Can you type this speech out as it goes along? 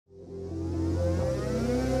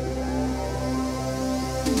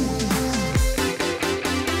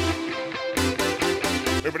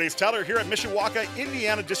It's Tyler here at Mishawaka,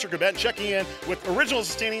 Indiana District Event, checking in with original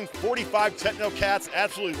sustaining 45 TechnoKats,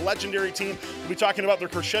 absolutely legendary team. We'll be talking about their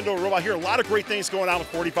Crescendo robot here. A lot of great things going on with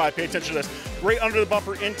 45. Pay attention to this. Great under the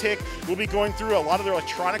bumper intake. We'll be going through a lot of their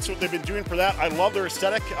electronics, what they've been doing for that. I love their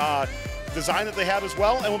aesthetic design that they have as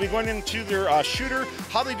well, and we'll be going into their shooter,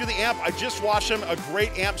 how they do the amp. I just watched them, a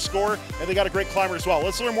great amp score, and they got a great climber as well.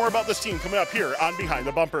 Let's learn more about this team coming up here on Behind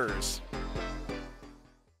the Bumpers.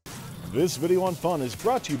 This video on fun is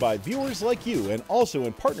brought to you by viewers like you and also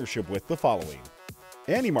in partnership with the following.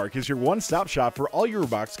 AndyMark is your one-stop shop for all your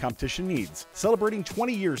robotics competition needs. Celebrating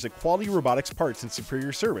 20 years of quality robotics parts and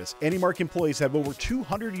superior service, AndyMark employees have over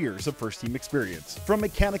 200 years of first-team experience. From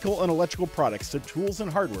mechanical and electrical products to tools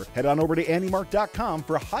and hardware, head on over to andymark.com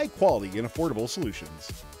for high-quality and affordable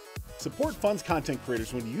solutions. Support Fun's content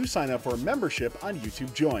creators when you sign up for a membership on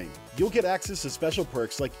YouTube Join. You'll get access to special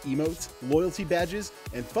perks like emotes, loyalty badges,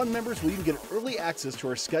 and Fun members will even get early access to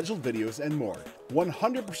our scheduled videos and more.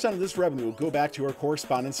 100% of this revenue will go back to our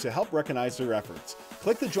correspondents to help recognize their efforts.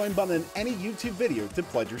 Click the Join button in any YouTube video to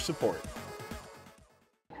pledge your support.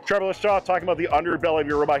 Trevor, let's start talking about the underbelly of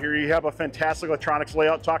your robot here. You have a fantastic electronics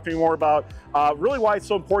layout. Talk to me more about really why it's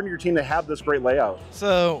so important to your team to have this great layout.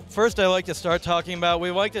 So first I'd like to start talking about,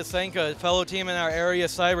 we'd like to thank a fellow team in our area,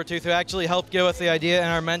 Cybertooth, who actually helped give us the idea, and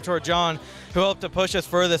our mentor, John, who helped to push us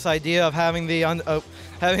for this idea of having the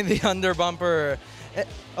under bumper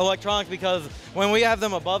electronics, because when we have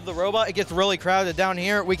them above the robot, it gets really crowded. Down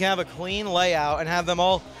here, we can have a clean layout and have them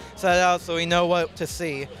all set out so we know what to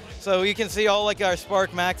see. So you can see all like our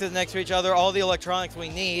Spark Maxes next to each other, all the electronics we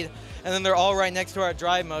need, and then they're all right next to our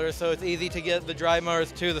drive motors, so it's easy to get the drive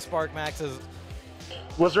motors to the Spark Maxes.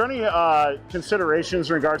 Was there any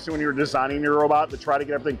considerations in regards to when you were designing your robot to try to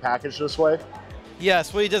get everything packaged this way?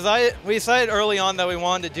 Yes, we decided early on that we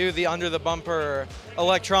wanted to do the under the bumper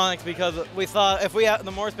electronics because we thought if we have,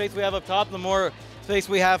 the more space we have up top, the more space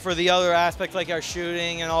we have for the other aspects like our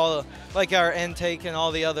shooting and all, like our intake and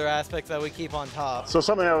all the other aspects that we keep on top. So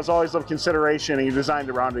something that was always of consideration and you designed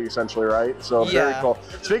around it essentially, right? So very yeah. cool.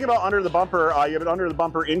 Speaking about under the bumper, you have an under the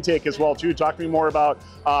bumper intake as well too. Talk to me more about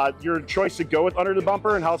your choice to go with under the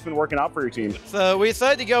bumper and how it's been working out for your team. So we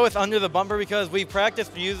decided to go with under the bumper because we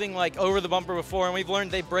practiced using like over the bumper before and we've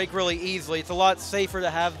learned they break really easily. It's a lot safer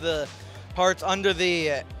to have the parts under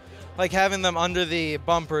the like having them under the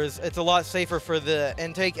bumpers. It's a lot safer for the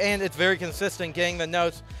intake, and it's very consistent getting the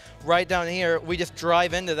notes right down here. We just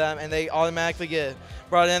drive into them and they automatically get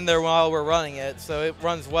brought in there while we're running it, so it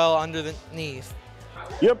runs well underneath.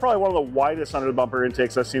 You have probably one of the widest under the bumper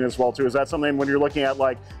intakes I've seen as well too. Is that something when you're looking at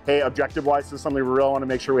like, hey, objective wise, this is something we really want to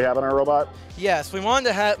make sure we have in our robot? Yes, we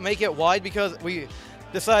wanted to make it wide because we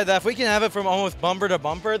decided that if we can have it from almost bumper to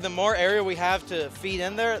bumper, the more area we have to feed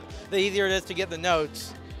in there, the easier it is to get the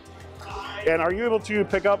notes. And are you able to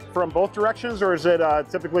pick up from both directions, or is it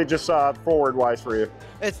typically just forward-wise for you?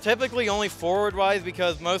 It's typically only forward-wise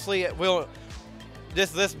because mostly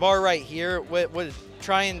this bar right here would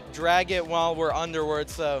try and drag it while we're underward,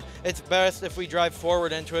 so it's best if we drive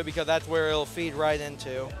forward into it because that's where it'll feed right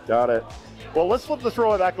into. Got it. Well, let's flip this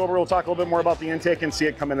robot back over. We'll talk a little bit more about the intake and see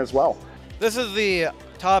it come in as well. This is the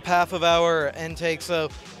top half of our intake, so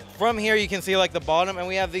from here you can see like the bottom, and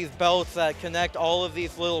we have these belts that connect all of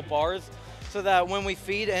these little bars so that when we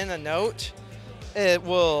feed in a note, it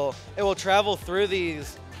will travel through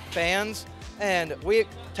these bands, and we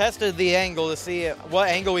tested the angle to see what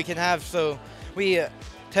angle we can have. So we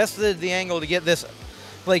tested the angle to get this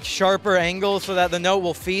like sharper angle so that the note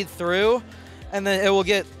will feed through, and then it will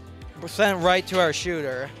get sent right to our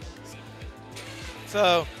shooter.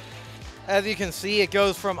 So as you can see, it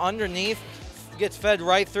goes from underneath, gets fed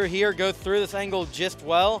right through here, goes through this angle just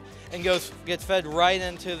well, and gets fed right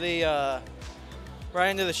into the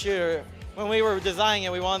shooter. When we were designing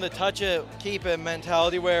it, we wanted to touch it, keep it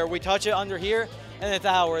mentality where we touch it under here and it's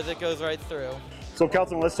ours, it goes right through. So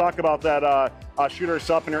Kelton, let's talk about that shooter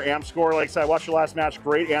itself and your amp score. Like I said, I watched your last match,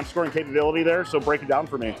 great amp scoring capability there, so break it down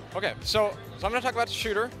for me. Okay, so I'm gonna talk about the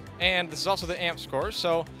shooter, and this is also the amp score.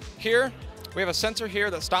 So here, we have a sensor here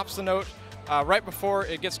that stops the note right before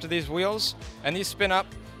it gets to these wheels, and these spin up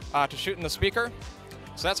to shoot in the speaker.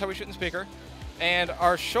 So that's how we shoot in the speaker. And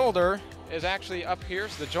our shoulder is actually up here,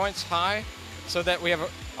 so the joint's high, so that we have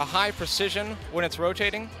a high precision when it's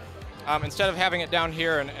rotating, instead of having it down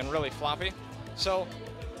here and really floppy. So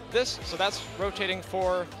that's rotating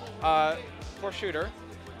for shooter,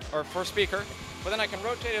 or for speaker, but then I can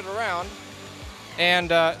rotate it around, and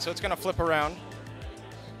so it's gonna flip around.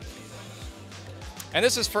 And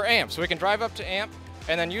this is for amp, so we can drive up to amp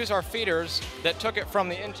and then use our feeders that took it from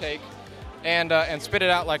the intake and spit it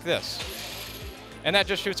out like this. And that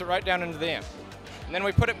just shoots it right down into the amp. and then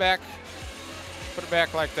we put it back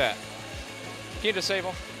like that. Key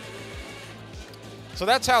disable. So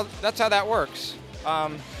that's how that works.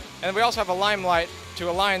 And we also have a limelight to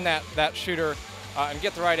align that shooter and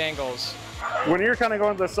get the right angles. When you're kind of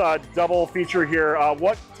going this double feature here,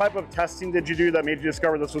 what type of testing did you do that made you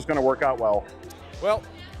discover this was going to work out well? Well,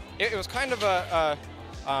 it was kind of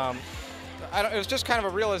it was just kind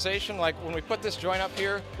of a realization. Like when we put this joint up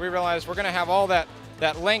here, we realized we're going to have all that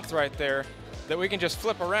length right there that we can just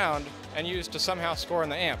flip around and use to somehow score in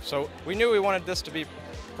the amp. So we knew we wanted this to be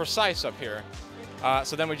precise up here.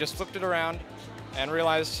 So then we just flipped it around and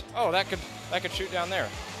realized, oh, that could shoot down there.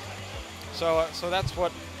 So that's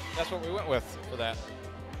what we went with for that.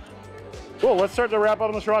 Cool, let's start to wrap up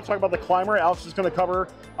on this robot, talk about the climber. Alex is going to cover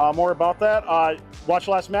more about that. Watch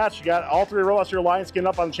the last match. You got all three robots, your lion skin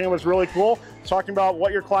up on the chain was really cool. Talking about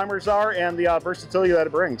what your climbers are and the versatility that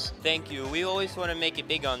it brings. Thank you. We always want to make it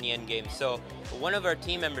big on the end game. So one of our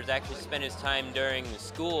team members actually spent his time during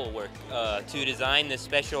school work to design this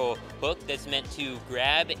special hook that's meant to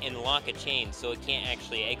grab and lock a chain so it can't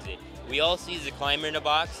actually exit. We all see the climber in a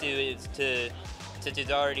box since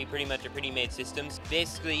it's already pretty much a pre-made system.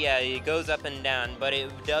 Basically, yeah, it goes up and down, but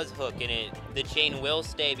it does hook, and the chain will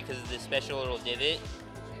stay because of this special little divot,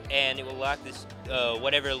 and it will lock this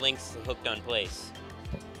whatever link's hooked on place.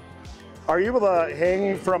 Are you able to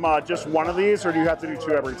hang from just one of these, or do you have to do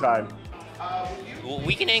two every time? Well,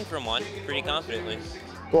 we can hang from one pretty confidently.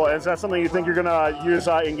 Well, is that something you think you're going to use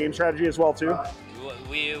in game strategy as well too?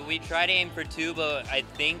 We try to aim for two, but I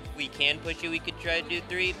think we can push it. We could try to do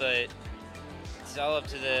three, but it's all up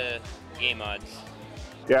to the game odds.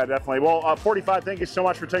 Yeah, definitely. Well, 45, thank you so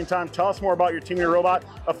much for taking time. Tell us more about your Team Your Robot,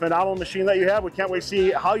 a phenomenal machine that you have. We can't wait to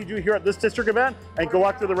see how you do here at this district event, and good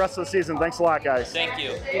luck through the rest of the season. Thanks a lot, guys. Thank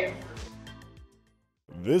you.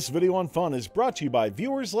 This video on fun is brought to you by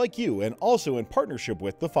viewers like you and also in partnership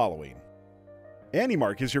with the following.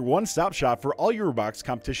 AndyMark is your one-stop shop for all your robotics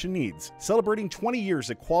competition needs. Celebrating 20 years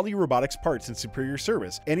of quality robotics parts and superior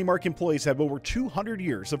service, AndyMark employees have over 200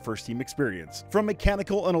 years of first-team experience. From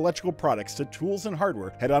mechanical and electrical products to tools and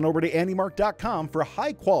hardware, head on over to andymark.com for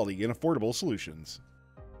high-quality and affordable solutions.